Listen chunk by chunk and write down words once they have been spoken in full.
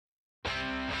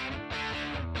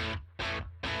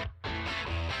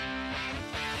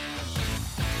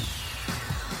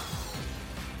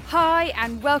Hi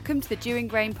and welcome to the Dewing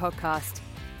Grain podcast.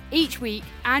 Each week,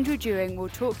 Andrew Dewing will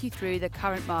talk you through the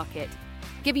current market,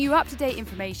 giving you up-to-date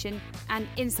information and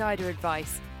insider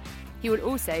advice. He will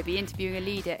also be interviewing a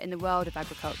leader in the world of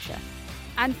agriculture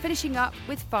and finishing up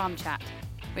with Farm Chat,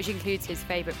 which includes his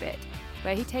favourite bit,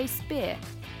 where he tastes beer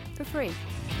for free.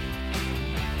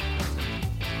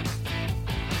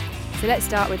 So let's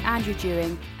start with Andrew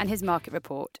Dewing and his market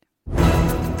report.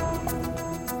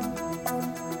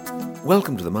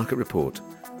 Welcome to the Market Report.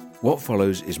 What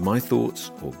follows is my thoughts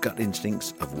or gut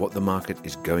instincts of what the market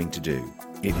is going to do.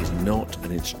 It is not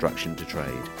an instruction to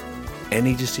trade.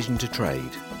 Any decision to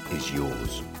trade is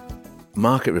yours.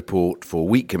 Market Report for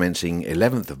week commencing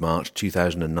 11th of March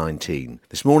 2019.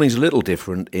 This morning's a little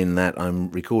different in that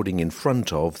I'm recording in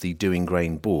front of the Dewing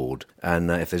Grain board, and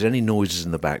if there's any noises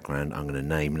in the background, I'm going to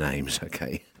name names,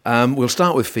 okay? We'll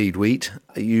start with feed wheat.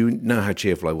 You know how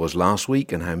cheerful I was last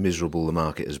week and how miserable the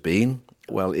market has been.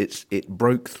 Well, it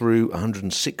broke through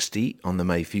 160 on the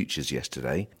May futures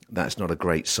yesterday. That's not a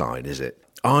great sign, is it?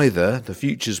 Either the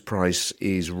futures price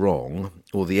is wrong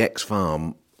or the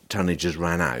ex-farm tonnage has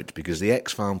ran out, because the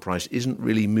ex-farm price isn't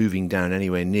really moving down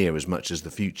anywhere near as much as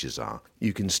the futures are.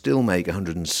 You can still make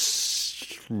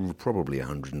probably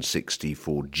 160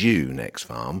 for June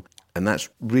ex-farm, and that's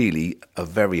really a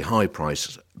very high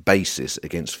price basis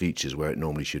against futures where it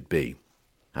normally should be.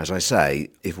 As I say,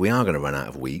 if we are going to run out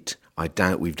of wheat, I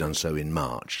doubt we've done so in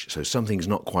March. So something's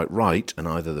not quite right, and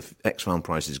either the ex-farm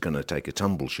price is going to take a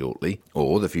tumble shortly,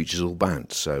 or the futures will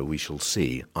bounce. So we shall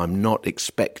see. I'm not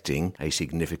expecting a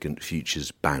significant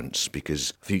futures bounce,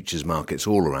 because futures markets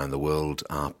all around the world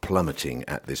are plummeting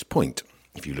at this point.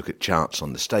 If you look at charts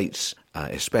on the States,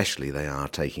 especially, they are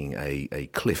taking a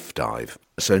cliff dive.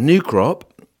 So new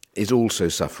crop is also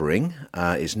suffering.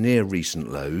 It's near recent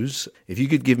lows. If you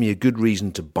could give me a good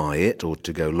reason to buy it or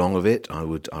to go long of it, I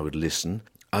would listen,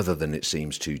 other than it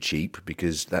seems too cheap,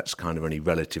 because that's kind of only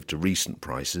relative to recent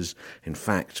prices. In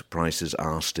fact, prices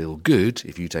are still good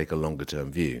if you take a longer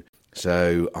term view.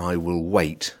 So I will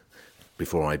wait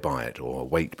before I buy it, or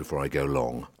wait before I go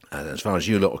long. And as far as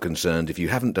you lot are concerned, if you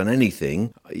haven't done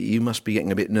anything, you must be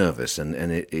getting a bit nervous, and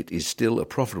it is still a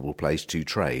profitable place to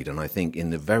trade. And I think in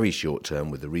the very short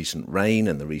term, with the recent rain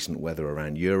and the recent weather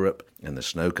around Europe and the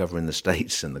snow cover in the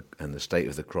States and the state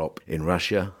of the crop in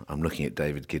Russia, I'm looking at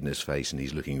David Kidner's face and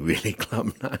he's looking really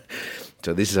glum now.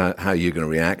 So this is how you're going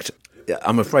to react.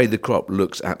 I'm afraid the crop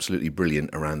looks absolutely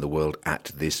brilliant around the world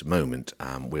at this moment.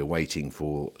 We're waiting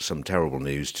for some terrible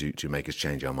news to make us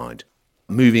change our mind.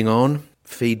 Moving on.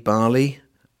 Feed barley,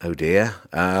 oh dear,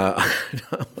 that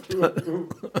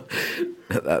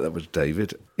was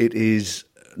David. It is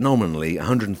nominally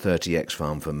 130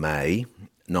 ex-farm for May,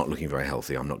 not looking very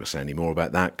healthy. I'm not going to say any more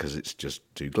about that because it's just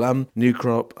too glum. New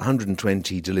crop,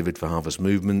 120 delivered for harvest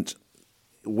movement.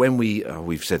 When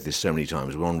we've said this so many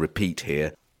times, we're on repeat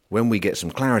here. When we get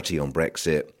some clarity on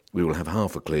Brexit, we will have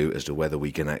half a clue as to whether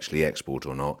we can actually export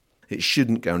or not. It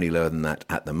shouldn't go any lower than that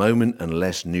at the moment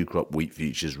unless new crop wheat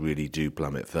futures really do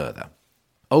plummet further.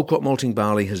 Old crop malting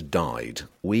barley has died.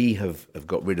 We have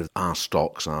got rid of our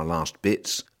stocks, our last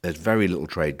bits. There's very little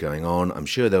trade going on. I'm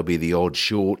sure there'll be the odd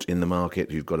short in the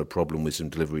market who've got a problem with some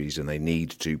deliveries and they need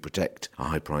to protect a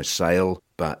high price sale,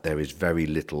 but there is very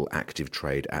little active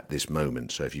trade at this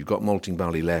moment. So if you've got malting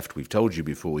barley left, we've told you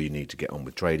before you need to get on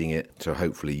with trading it, so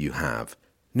hopefully you have.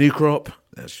 New crop,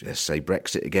 let's say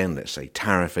Brexit again, let's say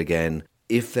tariff again.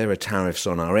 If there are tariffs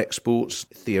on our exports,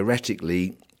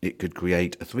 theoretically it could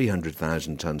create a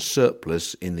 300,000 tonne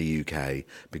surplus in the UK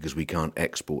because we can't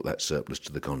export that surplus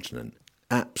to the continent.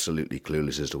 Absolutely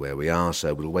clueless as to where we are,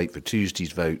 so we'll wait for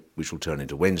Tuesday's vote, which will turn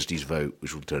into Wednesday's vote,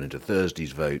 which will turn into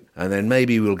Thursday's vote, and then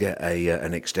maybe we'll get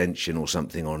an extension or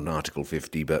something on Article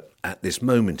 50, but at this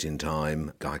moment in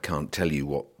time, I can't tell you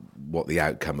what the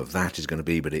outcome of that is going to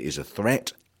be, but it is a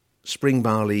threat. Spring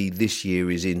barley this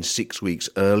year is in 6 weeks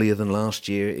earlier than last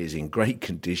year. It is in great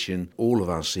condition. All of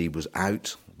our seed was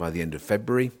out by the end of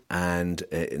February, and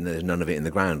there's none of it in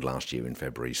the ground last year in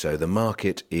February. So the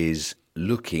market is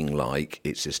looking like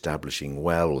it's establishing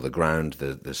well, or the ground,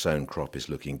 the sown crop is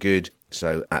looking good.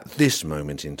 So at this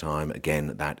moment in time,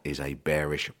 again, that is a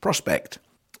bearish prospect.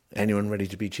 Anyone ready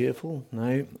to be cheerful?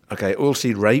 No? Okay,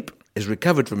 oilseed rape has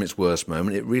recovered from its worst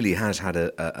moment. It really has had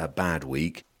a bad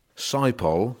week.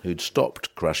 Saipol, who'd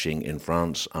stopped crushing in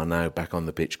France, are now back on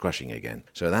the pitch crushing again.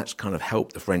 So that's kind of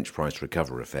helped the French price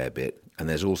recover a fair bit. And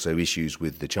there's also issues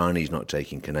with the Chinese not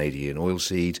taking Canadian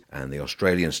oilseed and the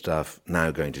Australian stuff now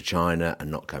going to China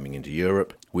and not coming into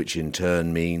Europe, which in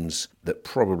turn means that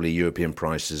probably European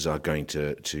prices are going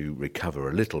to recover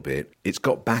a little bit. It's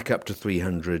got back up to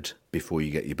 300 before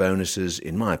you get your bonuses.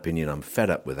 In my opinion, I'm fed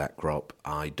up with that crop.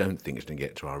 I don't think it's going to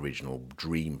get to our original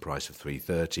dream price of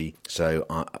 330. So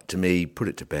to me, put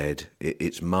it to bed.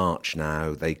 It's March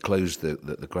now. They close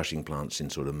the crushing plants in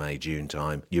sort of May, June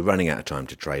time. You're running out of time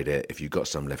to trade it. If you've got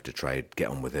some left to trade, get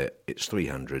on with it. It's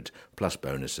 300 plus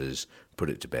bonuses. Put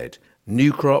it to bed.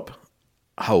 New crop.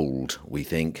 Hold, we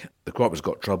think. The crop has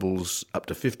got troubles. Up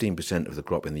to 15% of the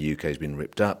crop in the UK has been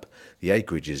ripped up. The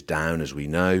acreage is down, as we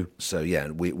know. So, yeah,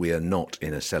 we are not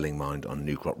in a selling mind on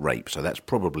new crop rape. So that's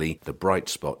probably the bright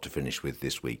spot to finish with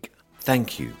this week.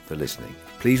 Thank you for listening.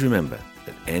 Please remember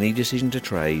that any decision to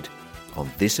trade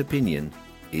on this opinion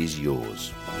is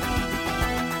yours.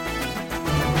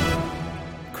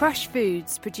 Crush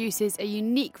Foods produces a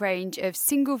unique range of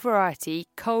single variety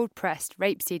cold-pressed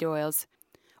rapeseed oils.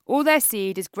 All their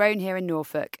seed is grown here in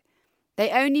Norfolk.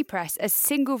 They only press a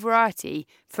single variety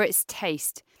for its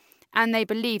taste, and they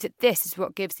believe that this is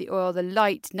what gives the oil the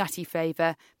light, nutty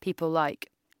flavour people like.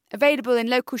 Available in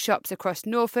local shops across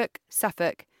Norfolk,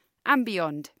 Suffolk and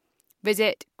beyond.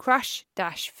 Visit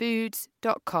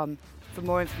crush-foods.com for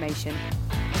more information.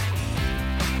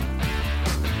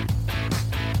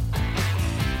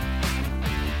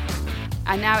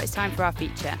 And now it's time for our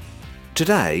feature.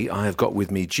 Today I have got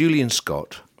with me Julian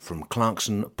Scott from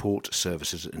Clarkson Port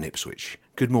Services in Ipswich.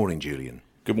 Good morning, Julian.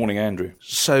 Good morning, Andrew.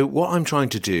 So what I'm trying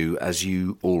to do, as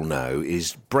you all know,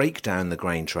 is break down the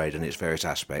grain trade and its various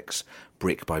aspects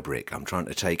brick by brick. I'm trying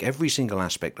to take every single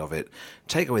aspect of it,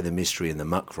 take away the mystery and the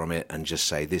muck from it, and just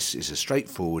say this is a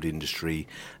straightforward industry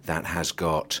that has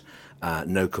got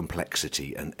no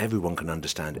complexity and everyone can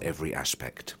understand every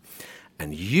aspect.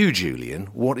 And you, Julian,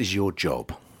 what is your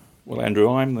job? Well, Andrew,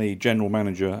 I'm the General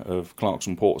Manager of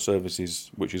Clarkson Port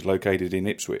Services, which is located in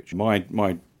Ipswich.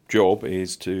 My job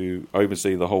is to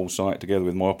oversee the whole site together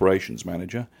with my Operations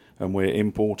Manager, and we're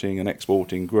importing and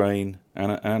exporting grain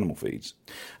and animal feeds.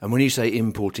 And when you say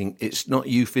importing, it's not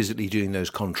you physically doing those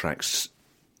contracts,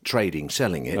 trading,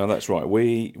 selling it? No, that's right.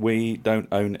 We don't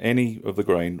own any of the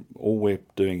grain. All we're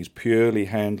doing is purely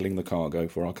handling the cargo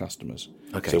for our customers.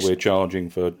 Okay. So we're charging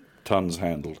for tonnes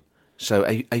handled. So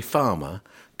a farmer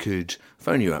could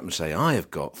phone you up and say, I have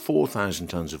got 4,000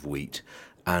 tonnes of wheat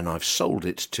and I've sold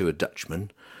it to a Dutchman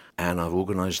and I've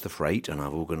organised the freight and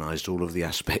I've organised all of the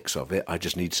aspects of it. I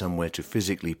just need somewhere to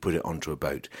physically put it onto a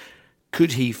boat.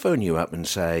 Could he phone you up and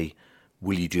say,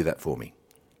 will you do that for me?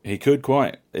 He could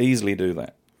quite easily do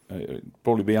that. It'd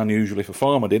probably be unusual if a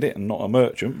farmer did it and not a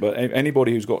merchant, but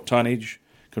anybody who's got tonnage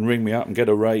can ring me up and get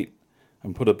a rate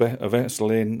and put a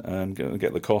vessel in and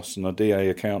get the costs and a DA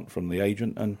account from the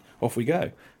agent, and off we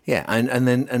go. Yeah, and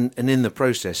then in the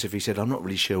process, if he said, I'm not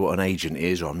really sure what an agent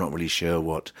is, or I'm not really sure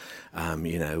what,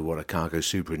 what a cargo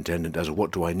superintendent does, or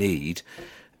what do I need,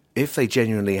 if they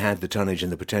genuinely had the tonnage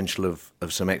and the potential of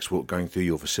some export going through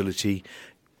your facility,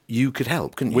 you could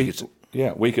help, couldn't you?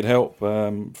 We could help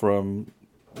from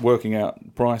working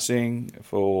out pricing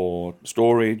for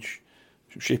storage,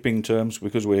 shipping terms.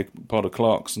 Because we're part of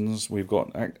Clarkson's, we've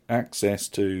got access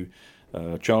to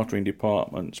chartering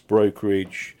departments,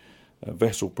 brokerage,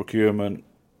 vessel procurement,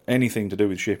 anything to do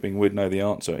with shipping. We'd know the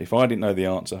answer. If I didn't know the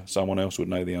answer, someone else would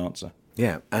know the answer.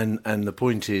 Yeah, and the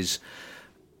point is,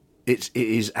 it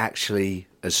is actually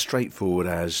as straightforward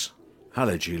as,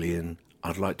 hello, Julian,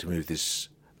 I'd like to move this.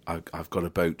 I've got a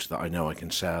boat that I know I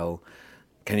can sell.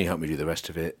 Can you help me do the rest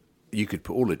of it? You could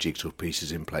put all the jigsaw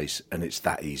pieces in place, and it's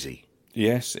that easy.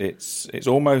 Yes, it's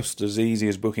almost as easy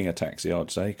as booking a taxi,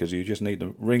 I'd say, because you just need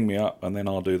to ring me up and then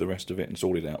I'll do the rest of it and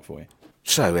sort it out for you.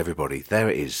 So, everybody, there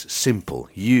it is. Simple.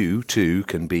 You, too,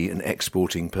 can be an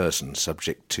exporting person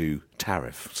subject to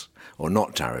tariffs, or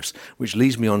not tariffs, which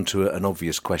leads me on to an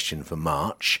obvious question for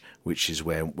March, which is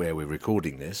where we're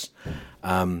recording this.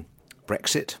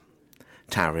 Brexit,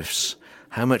 tariffs,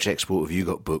 how much export have you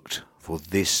got booked for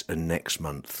this and next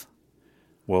month?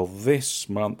 Well, this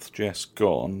month just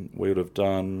gone, we would have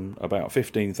done about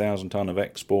 15,000 tonne of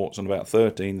exports and about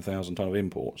 13,000 tonne of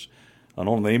imports. And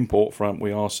on the import front,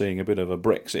 we are seeing a bit of a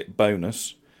Brexit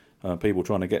bonus. People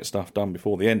trying to get stuff done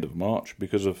before the end of March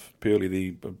because of purely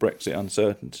the Brexit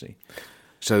uncertainty.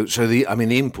 So the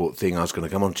import thing I was going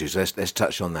to come on to, so let's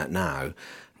touch on that now.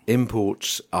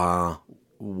 Imports are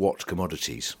what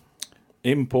commodities?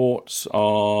 Imports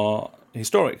are...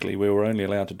 Historically, we were only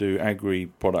allowed to do agri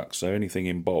products, so anything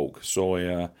in bulk,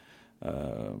 soya,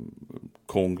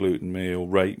 corn gluten meal,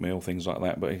 rape meal, things like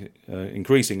that. But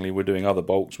increasingly, we're doing other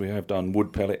bulks. We have done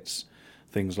wood pellets,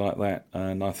 things like that.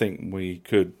 And I think we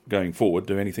could, going forward,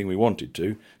 do anything we wanted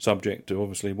to, subject to,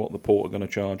 obviously, what the port are going to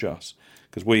charge us.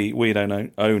 Because we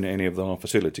don't own any of our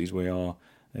facilities. We are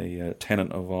a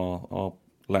tenant of our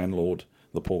landlord,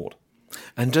 the port.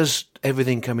 And does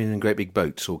everything come in great big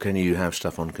boats, or can you have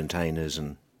stuff on containers?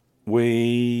 And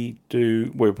We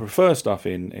prefer stuff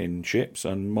in ships,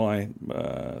 and my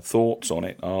thoughts on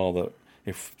it are that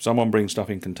if someone brings stuff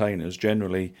in containers,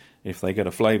 generally, if they get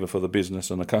a flavour for the business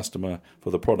and a customer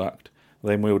for the product,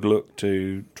 then we would look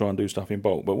to try and do stuff in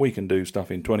bulk. But we can do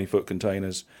stuff in 20-foot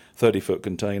containers, 30-foot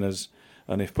containers,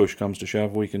 and if push comes to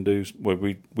shove, we can do. Well,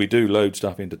 we do load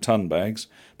stuff into ton bags,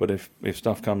 but if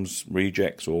stuff comes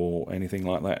rejects or anything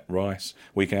like that, rice,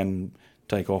 we can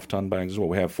take off ton bags as well.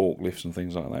 We have forklifts and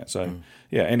things like that. So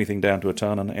yeah, anything down to a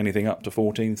ton and anything up to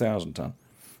 14,000 ton.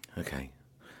 Okay,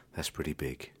 that's pretty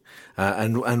big.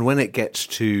 And when it gets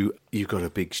to, you've got a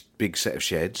big set of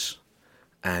sheds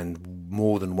and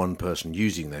more than one person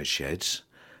using those sheds,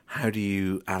 how do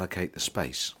you allocate the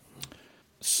space?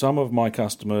 Some of my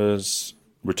customers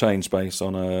retain space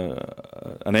on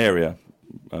an area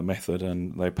method,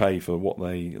 and they pay for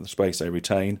the space they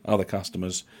retain. Other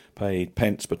customers pay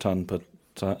pence per ton per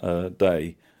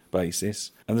day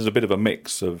basis, and there's a bit of a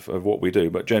mix of what we do.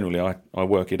 But generally, I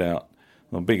work it out.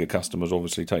 My bigger customers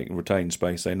obviously retain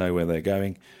space; they know where they're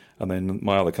going, and then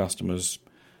my other customers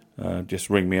just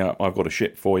ring me up. I've got a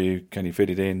ship for you. Can you fit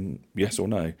it in? Yes or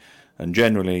no? And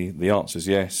generally, the answer is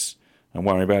yes. And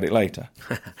worry about it later.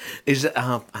 Is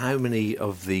how many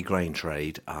of the grain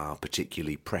trade are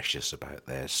particularly precious about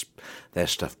their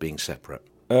stuff being separate?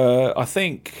 I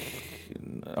think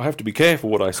I have to be careful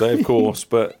what I say, of course,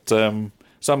 but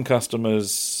some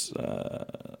customers,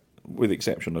 with the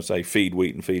exception of, say, feed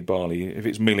wheat and feed barley, if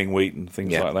it's milling wheat and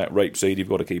things like that, rapeseed, you've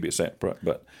got to keep it separate.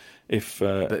 But if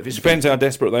it depends how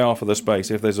desperate they are for the space.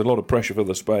 If there's a lot of pressure for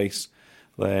the space,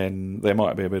 then there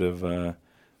might be a bit of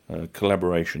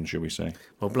collaboration, shall we say?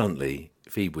 Well, bluntly,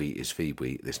 feed wheat is feed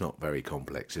wheat. It's not very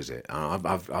complex, is it?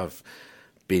 I've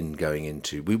been going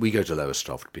into we go to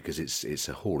Lowestoft because it's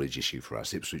a haulage issue for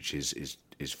us. Ipswich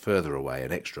is further away.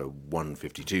 An extra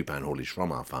 £152 haulage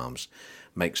from our farms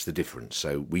makes the difference.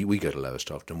 So we go to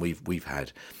Lowestoft, and we've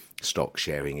had stock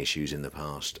sharing issues in the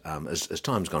past. As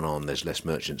time's gone on, there's less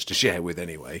merchants to share with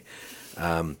anyway.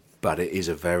 But it is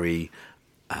a very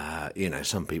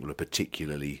some people are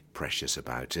particularly precious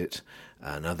about it,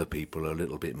 and other people are a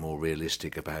little bit more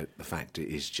realistic about the fact it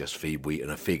is just feed wheat,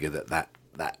 and a figure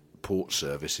that port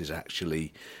service is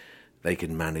actually, they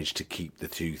can manage to keep the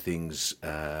two things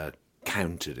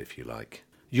counted, if you like.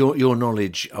 Your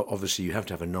knowledge, obviously you have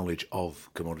to have a knowledge of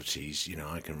commodities.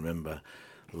 I can remember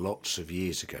lots of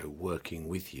years ago working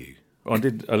with you. I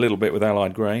did a little bit with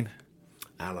Allied Grain.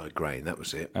 Allied Grain, that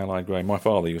was it. Allied Grain. My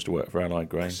father used to work for Allied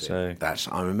Grain, I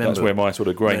remember. That's where my sort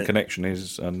of grain connection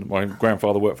is. And my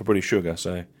grandfather worked for British Sugar,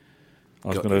 so I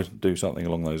was going to do something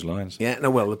along those lines. Yeah, no.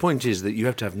 Well, the point is that you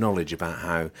have to have knowledge about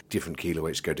how different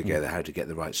kiloweights go together, how to get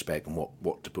the right spec, and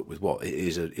what to put with what. It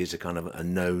is a kind of a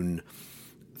known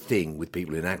thing with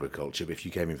people in agriculture. But if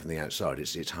you came in from the outside,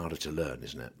 it's harder to learn,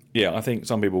 isn't it? Yeah, I think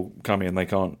some people come in, they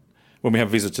can't. When we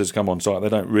have visitors come on site, they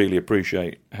don't really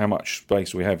appreciate how much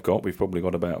space we have got. We've probably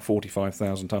got about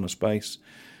 45,000 tonne of space.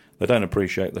 They don't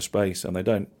appreciate the space, and they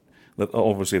don't.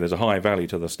 Obviously, there's a high value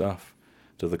to the stuff,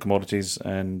 to the commodities,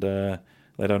 and they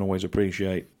don't always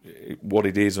appreciate what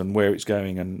it is and where it's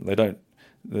going, and they don't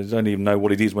even know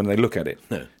what it is when they look at it.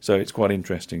 No. So it's quite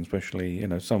interesting, especially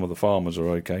some of the farmers are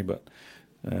okay, but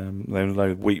they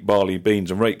know wheat, barley, beans,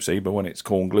 and rapeseed. But when it's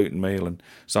corn, gluten meal, and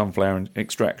sunflower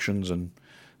extractions, and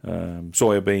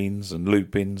soya beans and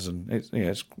lupins, and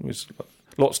it's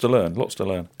lots to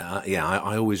learn.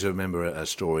 I always remember a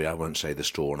story. I won't say the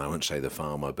store and I won't say the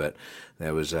farmer, but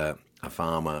there was a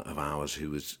farmer of ours who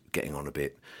was getting on a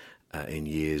bit in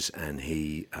years, and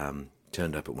he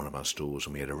turned up at one of our stores,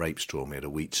 and we had a rape store and we had a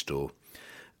wheat store,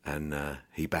 and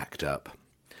he backed up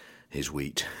his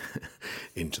wheat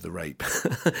into the rape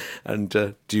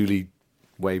and duly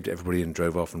waved at everybody and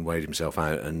drove off and weighed himself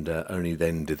out, and only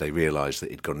then did they realise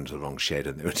that he'd gone into the wrong shed,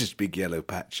 and there was this big yellow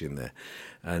patch in there.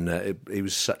 And he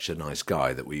was such a nice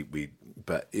guy that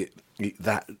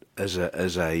that as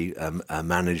a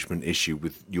management issue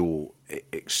with your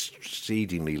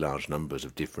exceedingly large numbers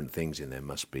of different things in there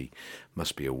must be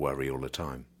a worry all the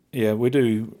time. Yeah, we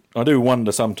do. I do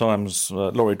wonder sometimes.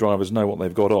 Lorry drivers know what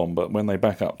they've got on, but when they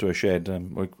back up to a shed,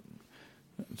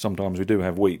 sometimes we do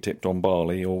have wheat tipped on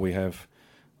barley, or we have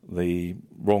the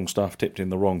wrong stuff tipped in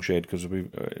the wrong shed, because we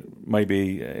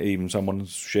maybe even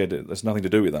someone's shed that's nothing to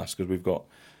do with us, because we've got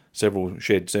several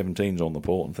shed 17s on the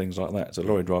port and things like that. So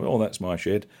lorry driver, that's my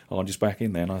shed. I'll just back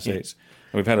in there, and I say I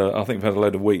think we've had a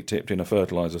load of wheat tipped in a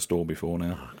fertiliser store before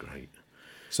now. Oh, great!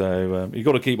 So you've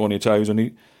got to keep on your toes,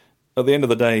 and at the end of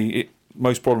the day,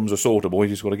 most problems are sortable. You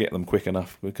just got to get them quick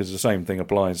enough, because the same thing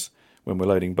applies when we're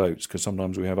loading boats, because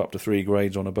sometimes we have up to 3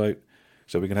 grades on a boat.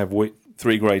 So we can have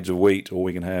 3 grades of wheat, or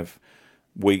we can have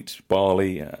wheat,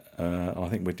 barley. I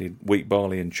think we did wheat,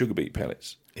 barley, and sugar beet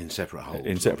pellets in separate holds.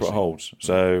 In separate holds.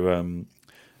 So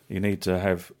you need to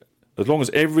have, as long as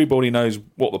everybody knows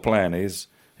what the plan is,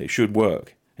 it should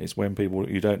work. It's when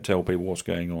you don't tell people what's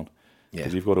going on,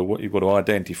 because you've got to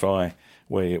identify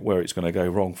where it's going to go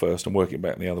wrong first and work it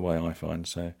back the other way, I find.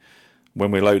 So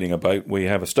when we're loading a boat, we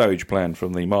have a stowage plan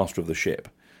from the master of the ship.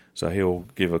 So he'll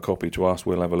give a copy to us,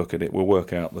 we'll have a look at it, we'll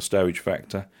work out the stowage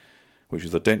factor, which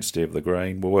is the density of the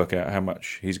grain. We'll work out how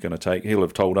much he's going to take. He'll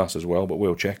have told us as well, but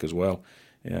we'll check as well,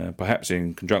 perhaps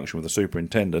in conjunction with the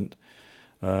superintendent.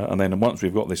 And then once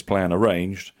we've got this plan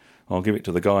arranged, I'll give it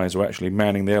to the guys who are actually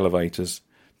manning the elevators,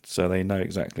 so they know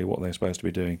exactly what they're supposed to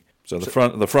be doing. So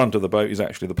the front of the boat is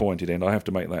actually the pointed end. I have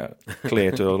to make that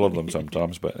clear to a lot of them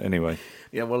sometimes, but anyway.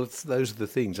 Yeah, well, those are the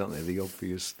things, aren't they? The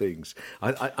obvious things.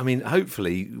 I mean,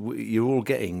 hopefully you're all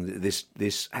getting this.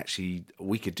 Actually,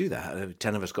 we could do that.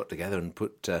 10 of us got together and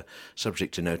put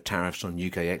subject to no tariffs on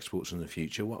UK exports in the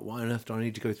future. Why on earth do I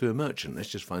need to go through a merchant? Let's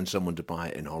just find someone to buy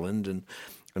it in Holland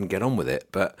and get on with it.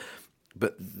 But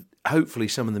hopefully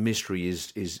some of the mystery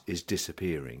is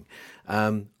disappearing.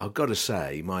 I've got to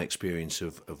say, my experience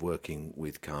of working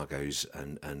with cargoes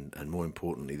and more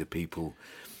importantly, the people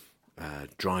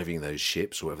driving those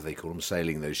ships, or whatever they call them,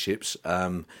 sailing those ships,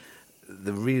 the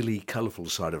really colourful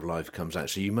side of life comes out.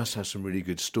 So you must have some really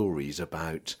good stories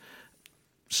about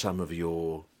some of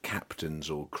your captains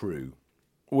or crew.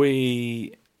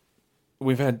 We've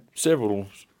had several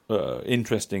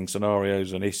interesting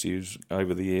scenarios and issues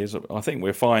over the years. I think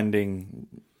we're finding,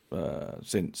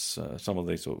 since some of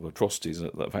these sort of atrocities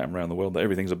that have happened around the world, that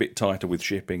everything's a bit tighter with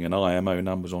shipping and IMO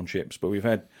numbers on ships. But we've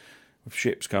had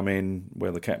ships come in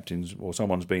where the captain's or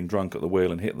someone's been drunk at the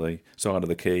wheel and hit the side of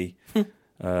the quay.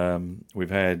 We've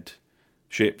had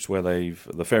ships where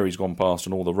the ferry's gone past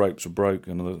and all the ropes are broke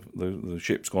and the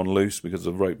ship's gone loose because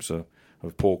the ropes are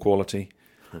of poor quality.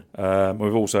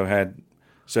 We've also had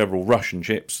several Russian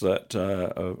ships that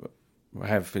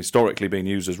have historically been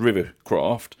used as river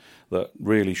craft that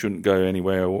really shouldn't go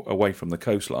anywhere away from the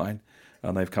coastline,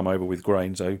 and they've come over with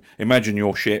grain. So imagine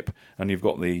your ship, and you've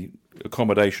got the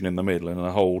accommodation in the middle and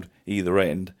a hold either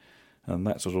end, and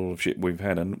that's the sort of ship we've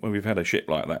had. And we've had a ship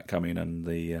like that come in, and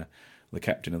the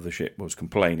captain of the ship was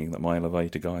complaining that my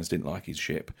elevator guys didn't like his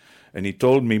ship, and he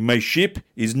told me, "My ship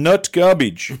is not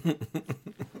garbage."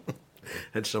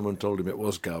 Had someone told him it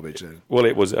was garbage then? Well,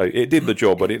 it did the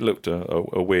job, but it looked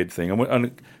a weird thing. And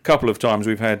a couple of times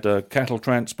we've had cattle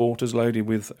transporters loaded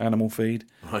with animal feed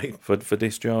for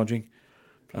discharging.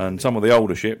 And some of the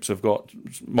older ships have got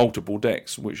multiple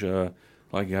decks, which are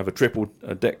like you have a triple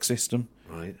deck system.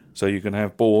 Right. So you can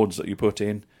have boards that you put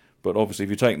in, but obviously if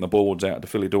you're taking the boards out to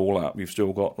fill it all up, you've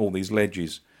still got all these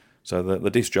ledges. So the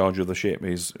discharge of the ship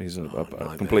is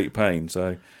a complete pain.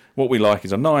 So what we like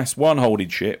is a nice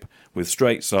one-holded ship with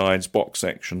straight sides, box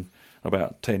section,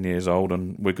 about 10 years old,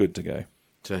 and we're good to go.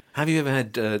 So, have you ever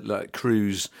had like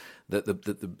crews that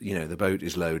the boat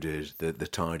is loaded, the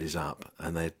tide is up,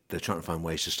 and they're trying to find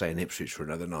ways to stay in Ipswich for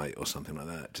another night or something like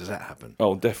that? Does that happen?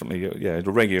 Oh, definitely. Yeah, it's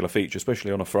a regular feature,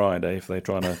 especially on a Friday. If they're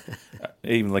trying to,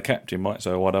 even the captain might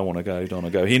say, "Oh, I don't want to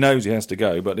go." He knows he has to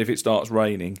go, but if it starts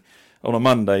raining. On a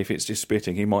Monday, if it's just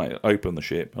spitting, he might open the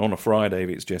ship. On a Friday, if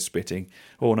it's just spitting,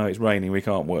 oh no, it's raining, we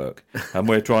can't work. And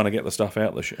we're trying to get the stuff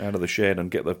out of the shed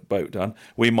and get the boat done.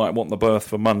 We might want the berth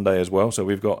for Monday as well, so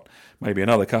we've got maybe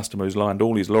another customer who's lined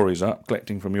all his lorries up,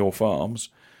 collecting from your farms,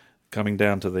 coming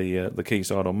down to the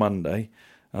quayside on Monday,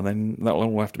 and then that'll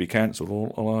all have to be cancelled,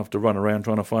 or I'll have to run around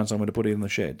trying to find somewhere to put it in the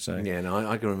shed. So yeah, no,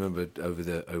 I can remember over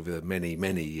the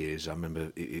many years. I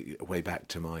remember way back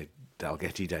to my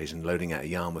Dalgety days and loading out of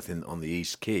Yarmouth on the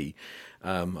East Quay.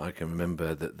 I can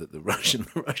remember that the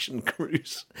Russian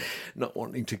crews not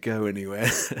wanting to go anywhere,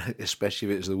 especially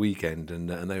if it was the weekend, and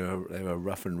they were a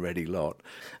rough and ready lot.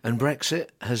 And Brexit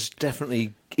has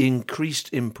definitely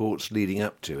increased imports leading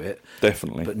up to it.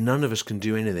 Definitely. But none of us can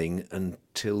do anything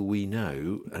until we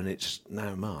know, and it's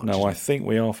now March. No, I think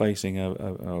we are facing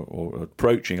or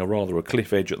approaching a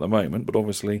cliff edge at the moment, but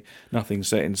obviously nothing's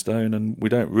set in stone and we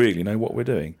don't really know what we're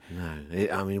doing. No,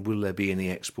 I mean, will there be any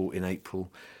export in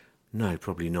April? No,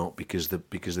 probably not, because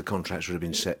the contracts would have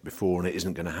been set before, and it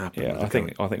isn't going to happen. Yeah, I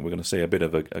think we're going to see a bit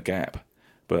of a gap,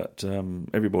 but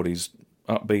everybody's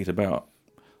upbeat about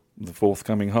the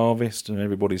forthcoming harvest, and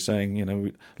everybody's saying,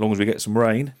 as long as we get some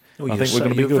rain, I think we're going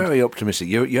to be good. You're very optimistic.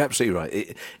 You're absolutely right.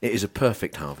 It is a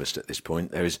perfect harvest at this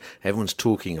point. Everyone's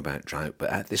talking about drought, but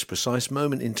at this precise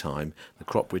moment in time, the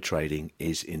crop we're trading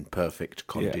is in perfect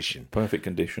condition. Yeah, perfect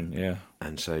condition. Yeah.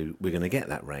 And so we're going to get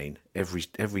that rain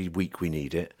every week we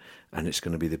need it, and it's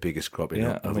going to be the biggest crop in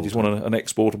and we just want an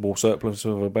exportable surplus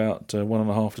of about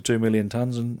 1.5 to 2 million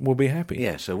tonnes, and we'll be happy.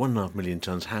 Yeah, so 1.5 million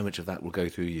tonnes, how much of that will go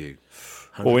through you?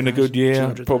 Or in a good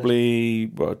year,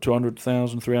 probably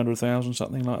 200,000, 300,000,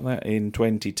 something like that. In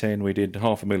 2010, we did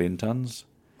 500,000 tonnes.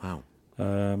 Wow.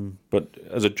 But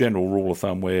as a general rule of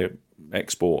thumb, we're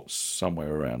exports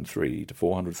somewhere around 300,000 to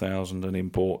 400,000, and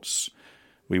imports,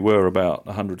 we were about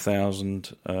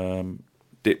 100,000,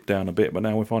 dipped down a bit, but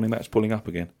now we're finding that's pulling up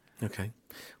again. Okay.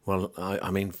 Well,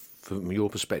 I mean, from your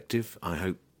perspective, I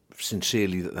hope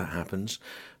sincerely that happens.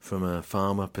 From a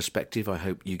farmer perspective, I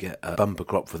hope you get a bumper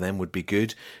crop for them would be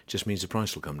good. Just means the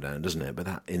price will come down, doesn't it? But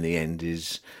that, in the end,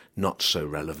 is not so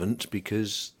relevant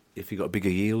because if you've got a bigger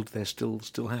yield, they're still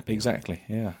happy. Exactly.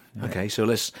 Yeah. Okay, so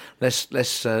let's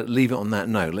leave it on that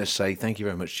note. Let's say thank you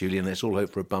very much, Julian. Let's all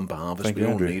hope for a bumper harvest. Thank we you,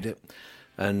 all Andrew. need it.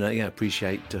 And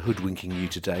appreciate hoodwinking you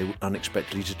today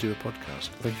unexpectedly to do a podcast.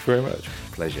 Thank you very much.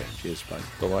 Pleasure. Cheers, bye.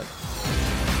 Bye-bye.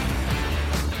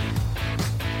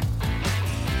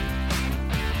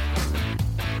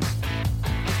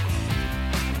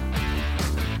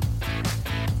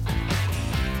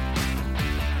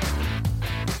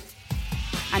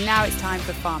 And now it's time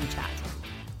for Farm Chat.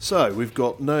 So, we've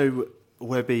got no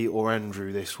Webby or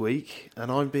Andrew this week,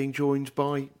 and I'm being joined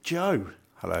by Joe.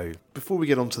 Hello. Before we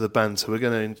get on to the banter, we're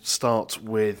going to start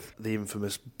with the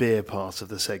infamous beer part of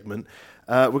the segment.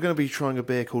 We're going to be trying a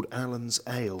beer called Allen's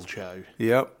Ale, Joe.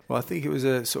 Yep. Well, I think it was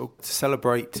a sort of to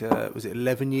celebrate, was it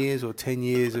 11 years or 10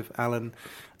 years of Alan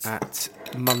at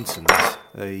Munson's,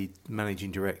 the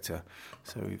managing director.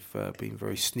 So we've been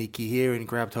very sneaky here and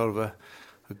grabbed hold of a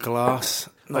glass.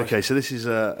 Nice. Okay, so this is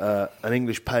an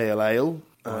English pale ale.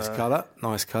 Nice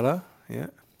colour, yeah.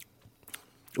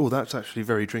 Oh, that's actually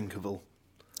very drinkable.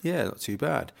 Yeah, not too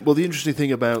bad. Well, the interesting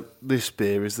thing about this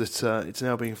beer is that it's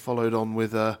now being followed on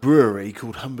with a brewery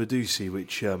called Humberdusi,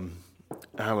 which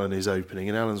Alan is opening,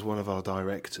 and Alan's one of our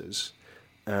directors.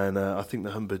 And I think the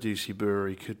Humberdusi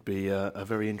brewery could be a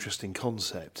very interesting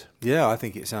concept. Yeah, I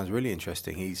think it sounds really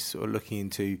interesting. He's sort of looking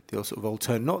into the sort of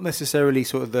alternate, not necessarily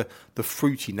sort of the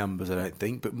fruity numbers, I don't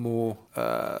think, but more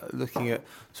looking at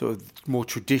sort of more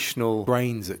traditional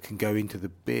grains that can go into the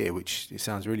beer, which it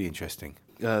sounds really interesting.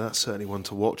 That's certainly one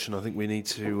to watch, and I think we need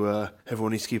to.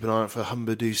 Everyone needs to keep an eye out for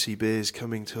Humberdusi beers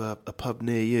coming to a pub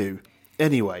near you.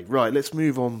 Anyway, right, let's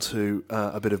move on to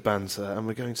a bit of banter, and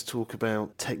we're going to talk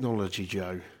about technology,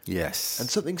 Joe. Yes. And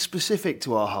something specific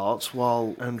to our hearts,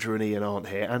 while Andrew and Ian aren't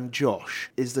here, and Josh,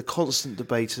 is the constant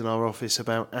debate in our office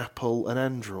about Apple and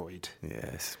Android.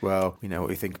 Yes. Well, you know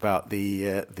what we think about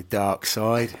the dark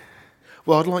side.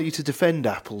 Well, I'd like you to defend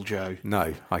Apple, Joe.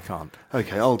 No, I can't.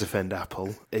 Okay, I'll defend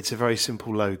Apple. It's a very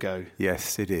simple logo.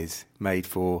 Yes, it is. Made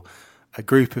for a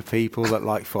group of people that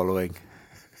like following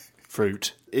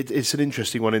fruit. It's an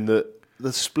interesting one in that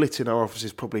the split in our office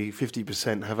is probably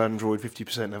 50% have Android,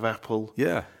 50% have Apple.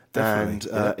 Yeah,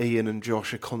 definitely. And Ian and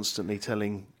Josh are constantly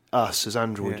telling us as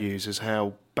Android users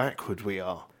how backward we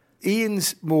are.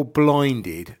 Ian's more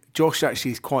blinded. Josh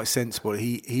actually is quite sensible.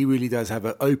 He really does have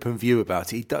an open view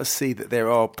about it. He does see that there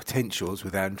are potentials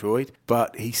with Android,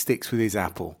 but he sticks with his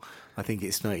Apple. I think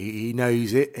he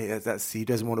knows it. He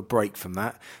doesn't want to break from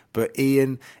that. But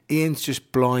Ian's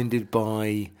just blinded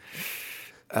by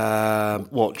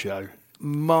what, Joe?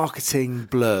 Marketing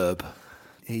blurb.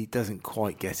 He doesn't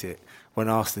quite get it. When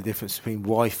asked the difference between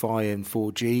Wi-Fi and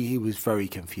 4G, he was very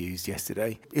confused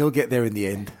yesterday. He'll get there in the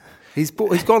end. He's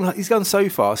gone so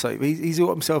far. So he's got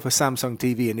himself a Samsung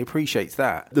TV, and he appreciates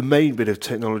that. The main bit of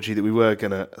technology that we were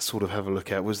going to sort of have a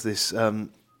look at was this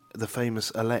the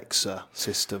famous Alexa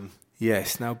system.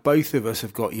 Yes. Now both of us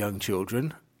have got young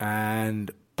children,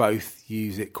 and both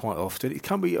use it quite often. It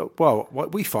can be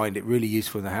we find it really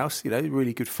useful in the house. You know,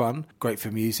 really good fun, great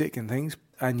for music and things,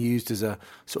 and used as a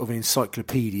sort of an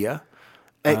encyclopedia.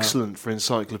 Excellent for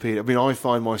encyclopedia. I mean, I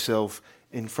find myself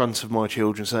in front of my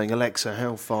children saying, Alexa,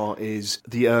 how far is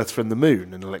the Earth from the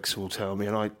moon? And Alexa will tell me,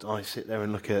 and I sit there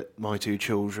and look at my two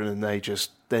children, and they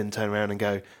just then turn around and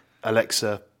go,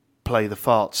 Alexa, play the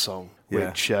fart song,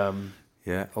 which kind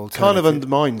of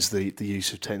undermines the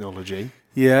use of technology.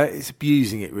 Yeah, it's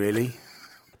abusing it, really.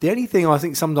 The only thing I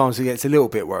think sometimes it gets a little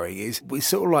bit worrying is we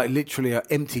sort of like literally are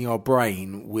emptying our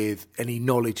brain with any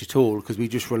knowledge at all because we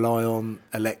just rely on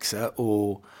Alexa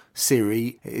or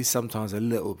Siri. It is sometimes a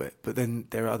little bit, but then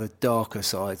there are other darker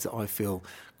sides that I feel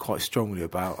quite strongly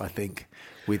about, I think.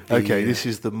 This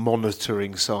is the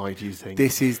monitoring side, you think?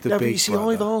 This is the big but you see,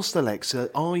 brother. I've asked Alexa,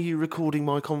 are you recording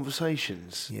my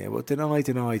conversations? Yeah, well, deny.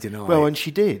 Well, and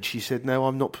she did. She said, no,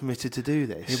 I'm not permitted to do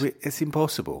this. Yeah, it's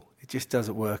impossible. just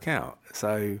doesn't work out.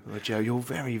 So, Well, Joe, you're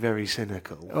very, very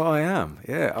cynical. oh, I am.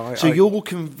 Yeah. So you're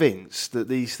convinced that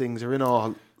these things are in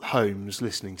our homes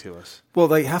listening to us? Well,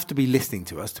 they have to be listening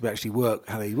to us to actually work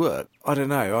how they work. I don't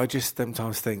know. I just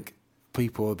sometimes think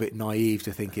people are a bit naive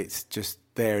to think it's just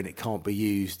there and it can't be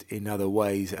used in other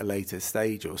ways at a later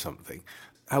stage or something.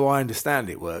 How I understand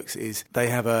it works is they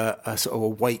have a sort of a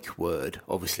wake word.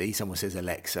 Obviously, someone says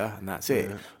Alexa and that's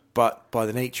it. Yeah. But by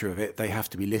the nature of it, they have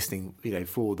to be listening,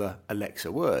 for the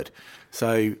Alexa word.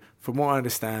 So from what I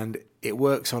understand, it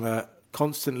works on a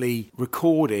constantly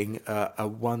recording a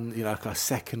one, like a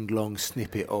second long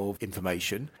snippet of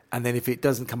information. And then if it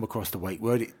doesn't come across the wake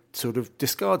word, it sort of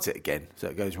discards it again. So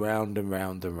it goes round and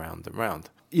round and round and round.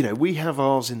 We have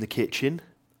ours in the kitchen.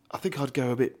 I think I'd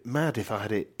go a bit mad if I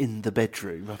had it in the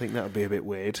bedroom. I think that would be a bit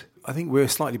weird. I think we're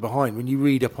slightly behind. When you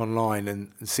read up online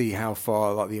and see how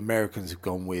far like the Americans have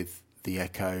gone with the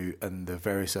Echo and the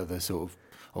various other sort of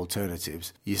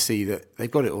alternatives, you see that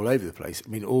they've got it all over the place. I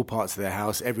mean, all parts of their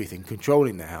house, everything,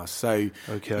 controlling their house. So,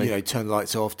 Okay. Turn the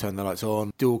lights off, turn the lights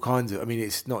on, do all kinds of... I mean,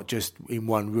 it's not just in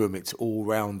one room, it's all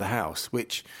around the house,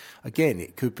 which, again,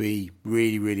 it could be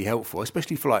really, really helpful,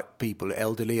 especially for, like, people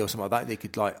elderly or something like that. They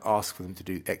could, like, ask for them to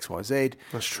do X, Y, Z.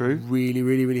 That's true. Really,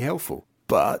 really, really helpful.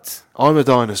 But... I'm a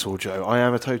dinosaur, Joe. I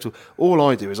am a total... All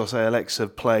I do is I say, Alexa,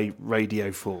 play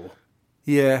Radio 4.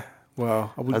 yeah...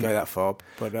 Well, I wouldn't go that far,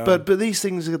 but But these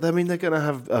things, they're going to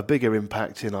have a bigger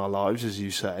impact in our lives, as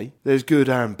you say. There's good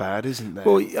and bad, isn't there?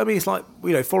 well, I mean, it's like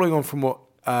following on from what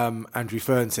Andrew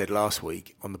Fern said last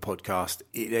week on the podcast,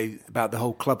 about the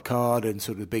whole club card and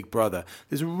sort of Big Brother.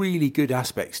 There's really good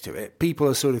aspects to it. People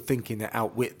are sort of thinking to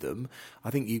outwit them. I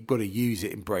think you've got to use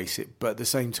it, embrace it, but at the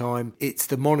same time, it's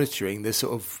the monitoring. The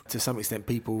sort of, to some extent,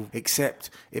 people accept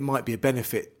it might be a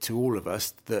benefit to all of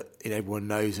us that everyone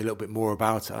knows a little bit more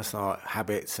about us, our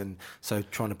habits, and so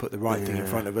trying to put the right thing in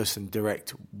front of us and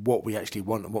direct what we actually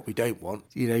want and what we don't want.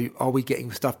 Are we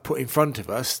getting stuff put in front of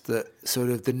us that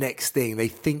sort of the next thing they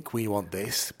think we want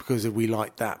this because we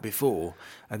liked that before,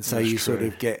 and so That's you true. sort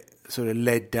of get sort of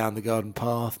led down the garden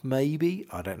path, maybe,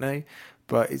 I don't know.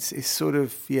 But it's sort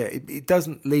of, it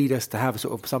doesn't lead us to have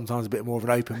sort of sometimes a bit more of an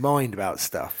open mind about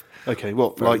stuff. Okay,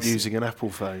 what, Very like using an Apple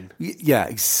phone? Yeah,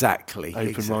 exactly.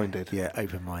 Open-minded. Yeah,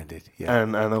 open-minded. Yeah.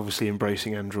 And obviously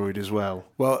embracing Android as well.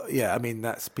 Well, yeah, I mean,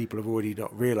 that's people have already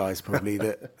not realised probably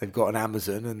that they've got an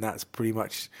Amazon and that's pretty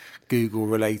much Google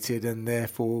related and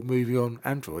therefore moving on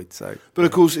Android. So, But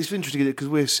of course, it's interesting because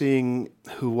we're seeing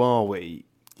Huawei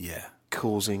yeah,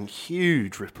 causing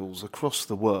huge ripples across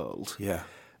the world. yeah.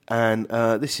 And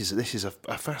this is a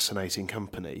fascinating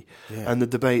company. Yeah. And the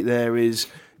debate there is,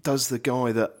 does the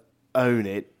guy that own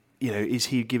it, is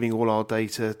he giving all our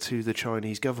data to the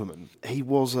Chinese government? He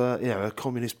was a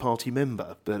Communist Party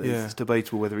member, but Yeah. it's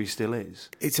debatable whether he still is.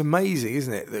 It's amazing,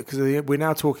 isn't it? Because we're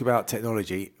now talking about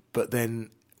technology, but then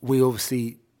we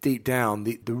obviously, deep down,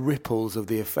 the ripples of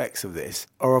the effects of this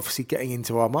are obviously getting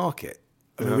into our market.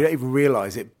 I mean, we don't even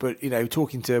realise it, but, we were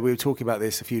talking about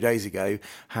this a few days ago,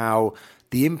 how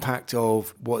the impact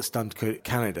of what's done to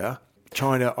Canada,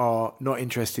 China are not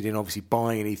interested in obviously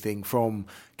buying anything from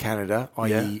Canada,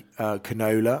 i.e.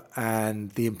 canola,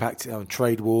 and the impact on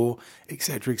trade war,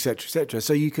 etc., etc., etc.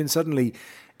 So you can suddenly,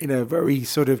 in a very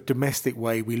sort of domestic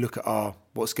way, we look at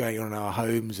what's going on in our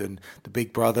homes and the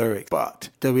Big Brother, but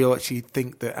do we actually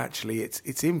think that actually it's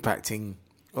impacting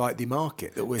like the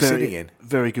market that we're sitting in?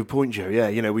 Very good point, Joe. Yeah,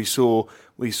 we saw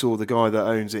the guy that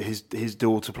owns it, his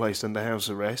daughter placed under house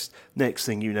arrest. Next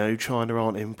thing you know, China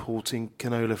aren't importing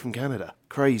canola from Canada.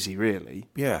 Crazy, really.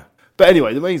 Yeah. But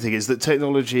anyway, the main thing is that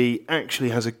technology actually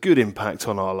has a good impact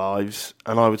on our lives,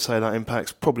 and I would say that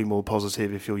impact's probably more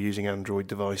positive if you're using Android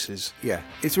devices. Yeah,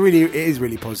 it is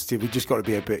really positive. We've just got to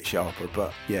be a bit sharper,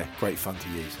 but yeah, great fun to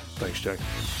use. Thanks, Joe.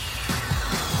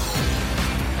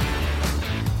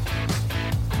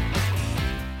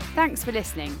 Thanks for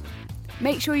listening.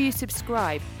 Make sure you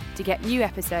subscribe to get new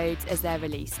episodes as they're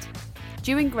released.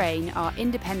 Dewing Grain are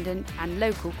independent and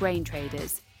local grain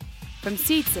traders. From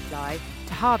seed supply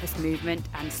to harvest movement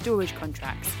and storage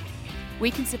contracts,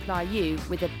 we can supply you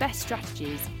with the best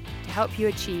strategies to help you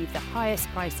achieve the highest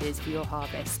prices for your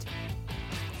harvest.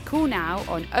 Call now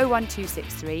on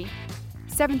 01263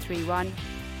 731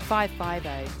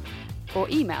 550 or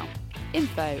email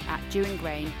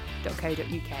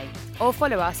info@dewinggrain.co.uk or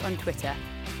follow us on Twitter.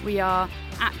 We are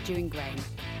 @DewingGrain.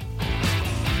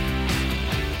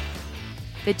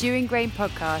 The Dewing Grain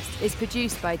podcast is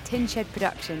produced by Tin Shed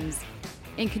Productions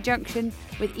in conjunction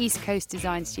with East Coast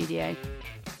Design Studio.